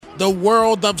The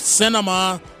world of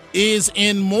cinema is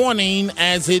in mourning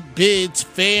as it bids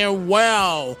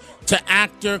farewell to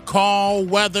actor Carl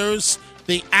Weathers,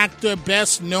 the actor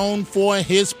best known for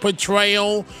his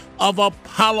portrayal of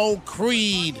Apollo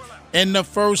Creed in the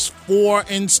first 4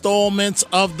 installments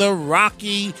of the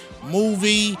Rocky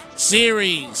movie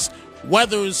series.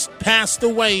 Weathers passed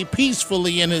away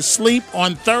peacefully in his sleep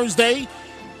on Thursday,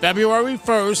 February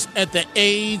 1st, at the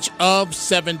age of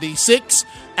 76,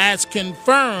 as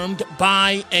confirmed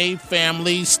by a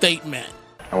family statement.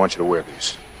 I want you to wear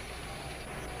these.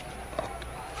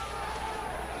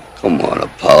 Come on,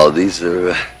 Apollo. These are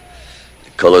the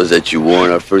colors that you wore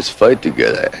in our first fight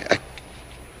together.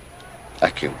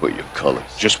 I can't wear your colors.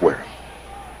 Just wear them.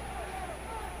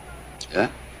 Yeah?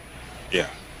 Yeah.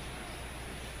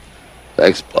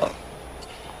 Thanks, Paul.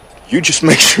 You just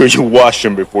make sure you wash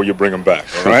them before you bring them back,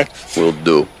 all right? Will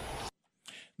do.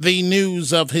 The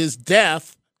news of his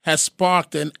death has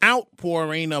sparked an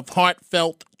outpouring of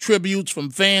heartfelt tributes from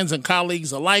fans and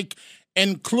colleagues alike,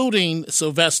 including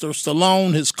Sylvester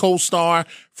Stallone, his co-star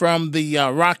from the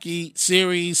Rocky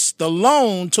series.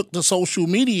 Stallone took to social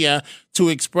media to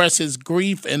express his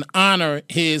grief and honor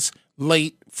his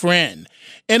late friend.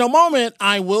 In a moment,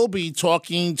 I will be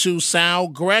talking to Sal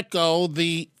Greco,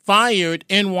 the fired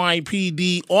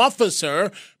NYPD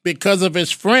officer, because of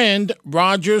his friend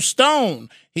Roger Stone.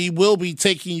 He will be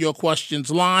taking your questions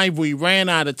live. We ran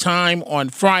out of time on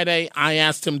Friday. I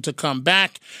asked him to come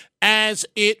back as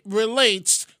it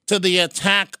relates to the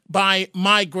attack by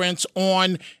migrants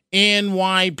on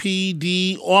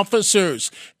NYPD officers.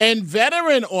 And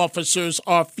veteran officers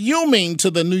are fuming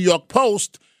to the New York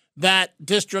Post that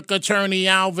District Attorney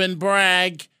Alvin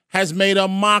Bragg has made a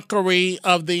mockery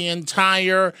of the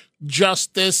entire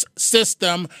justice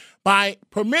system by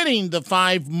permitting the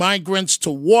 5 migrants to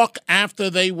walk after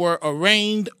they were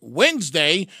arraigned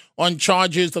Wednesday on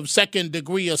charges of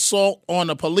second-degree assault on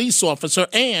a police officer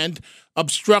and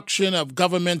obstruction of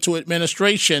governmental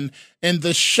administration in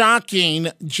the shocking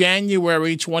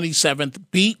January 27th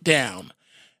beatdown.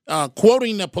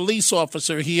 Quoting the police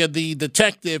officer here, the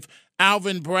detective,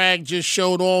 Alvin Bragg just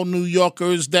showed all New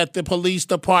Yorkers that the police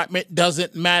department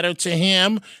doesn't matter to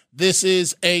him. This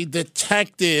is a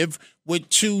detective with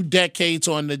 2 decades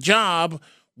on the job.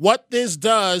 What this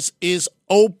does is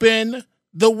open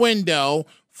the window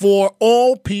for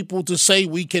all people to say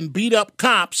we can beat up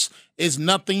cops is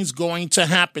nothing's going to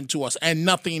happen to us, and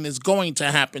nothing is going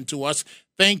to happen to us.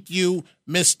 Thank you,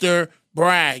 Mr.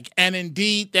 Bragg. And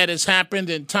indeed, that has happened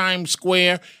in Times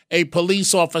Square. A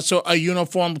police officer, a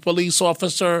uniformed police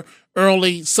officer,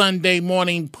 early Sunday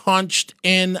morning punched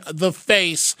in the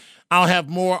face. I'll have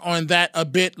more on that a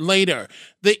bit later.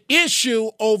 The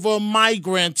issue over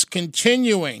migrants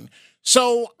continuing.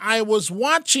 So I was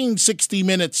watching 60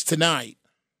 Minutes tonight,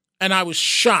 and I was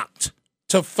shocked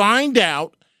to find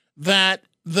out that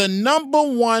the number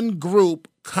one group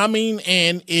coming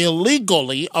in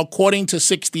illegally, according to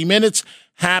 60 Minutes,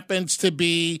 happens to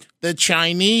be the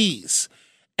Chinese.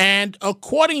 And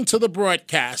according to the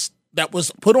broadcast that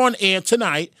was put on air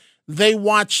tonight, they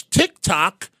watched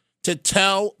TikTok to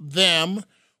tell them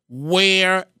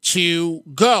where to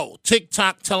go.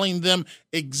 TikTok telling them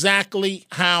exactly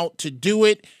how to do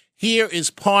it. Here is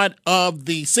part of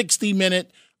the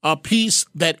 60-minute piece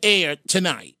that aired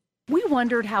tonight. We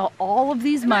wondered how all of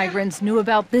these migrants knew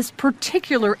about this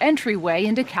particular entryway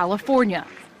into California.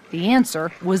 The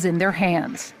answer was in their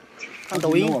hands. How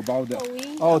do you know about that?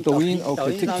 Oh, Douyin.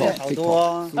 Okay,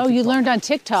 TikTok. Oh, you learned on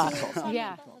TikTok.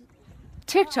 Yeah.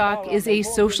 TikTok is a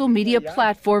social media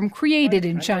platform created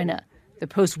in China. The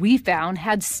post we found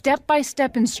had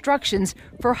step-by-step instructions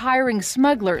for hiring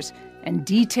smugglers and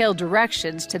detailed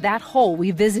directions to that hole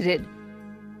we visited.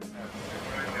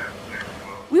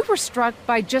 We were struck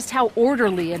by just how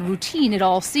orderly and routine it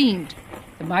all seemed.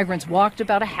 The migrants walked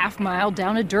about a half mile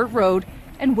down a dirt road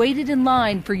and waited in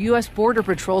line for U.S. Border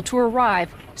Patrol to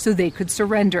arrive so they could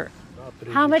surrender.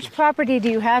 How much property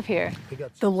do you have here?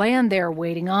 The land they're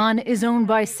waiting on is owned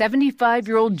by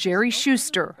 75-year-old Jerry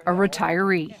Schuster, a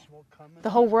retiree. The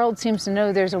whole world seems to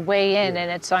know there's a way in and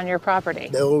it's on your property.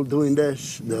 They're all doing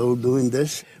this.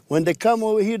 When they come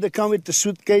over here, they come with the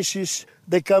suitcases.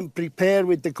 They come prepared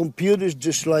with the computers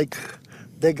just like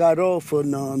they got off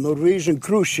on a Norwegian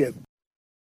cruise ship.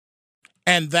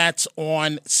 And that's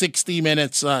on 60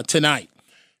 Minutes tonight.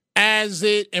 And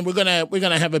we're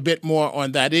gonna have a bit more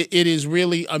on that. It is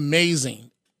really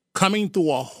amazing coming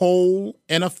through a hole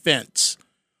in a fence.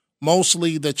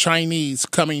 Mostly the Chinese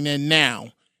coming in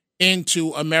now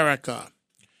into America.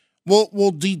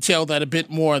 We'll detail that a bit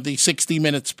more, the 60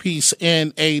 Minutes piece,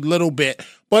 in a little bit.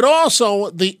 But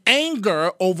also, the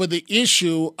anger over the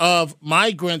issue of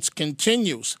migrants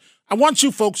continues. I want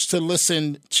you folks to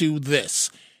listen to this.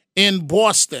 In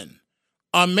Boston,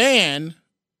 a man,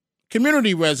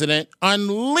 community resident,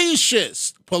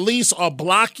 unleashes. Police are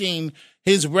blocking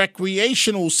his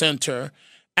recreational center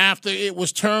after it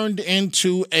was turned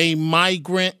into a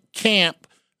migrant camp,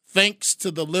 thanks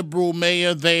to the liberal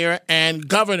mayor there and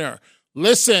governor.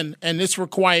 Listen, and this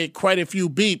required quite a few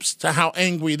beeps to how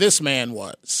angry this man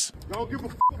was. Y'all don't give a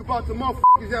fuck about the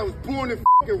motherfuckers that was born and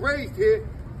fucking raised here.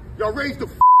 Y'all raised the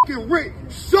fucking rich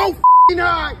so fucking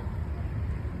high.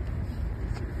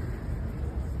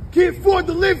 Can't afford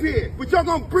to live here, but y'all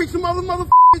gonna bring some other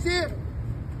motherfuckers here?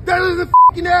 That doesn't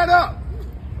fucking add up.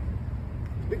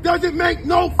 It doesn't make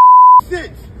no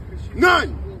sense.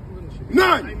 None.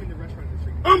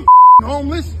 I'm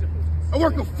homeless. I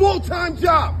work a full-time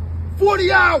job,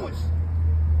 40 hours,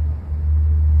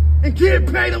 and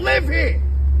can't pay to live here.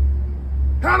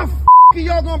 How the are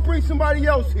y'all gonna bring somebody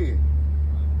else here?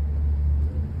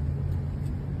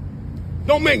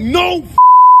 Don't make no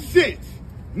sense.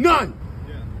 None.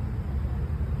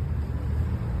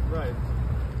 Right.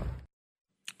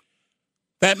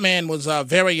 That man was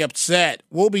very upset.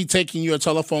 We'll be taking your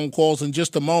telephone calls in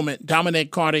just a moment. Dominic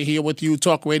Carter here with you,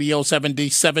 Talk Radio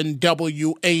 77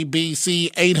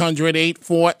 WABC,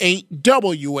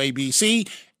 800-848-WABC,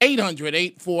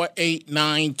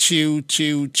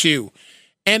 800-848-9222.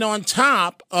 And on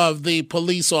top of the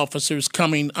police officers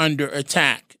coming under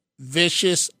attack,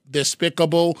 vicious,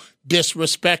 despicable,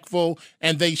 disrespectful,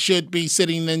 and they should be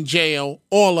sitting in jail,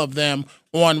 all of them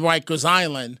on Rikers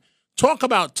Island. Talk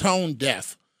about tone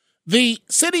deaf. The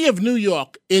city of New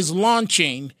York is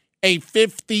launching a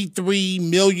 $53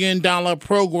 million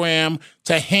program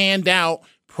to hand out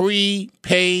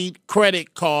prepaid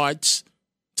credit cards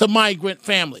to migrant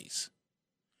families.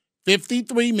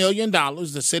 $53 million,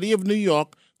 the city of New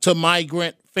York, to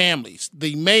migrant families.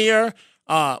 The mayor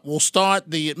will start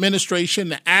the administration,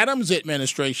 the Adams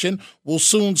administration will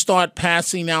soon start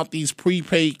passing out these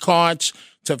prepaid cards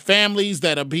to families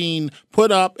that are being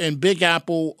put up in Big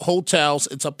Apple hotels.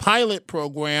 It's a pilot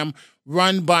program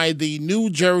run by the New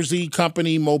Jersey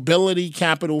company Mobility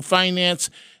Capital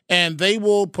Finance, and they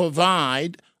will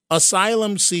provide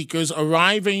asylum seekers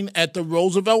arriving at the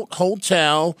Roosevelt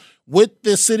Hotel with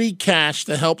the city cash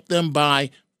to help them buy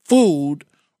food,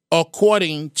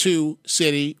 according to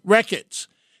city records.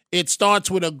 It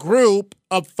starts with a group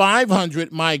of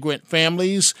 500 migrant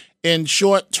families in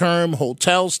short-term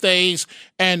hotel stays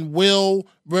and will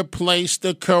replace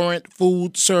the current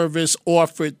food service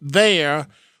offered there,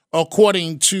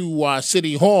 according to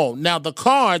City Hall. Now, the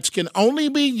cards can only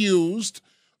be used,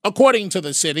 according to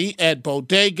the city, at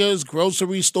bodegas,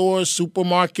 grocery stores,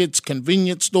 supermarkets,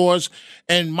 convenience stores,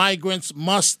 and migrants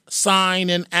must sign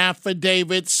an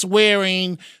affidavit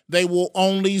swearing they will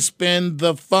only spend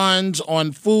the funds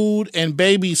on food and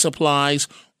baby supplies,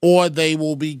 or they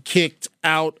will be kicked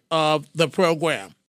out of the program.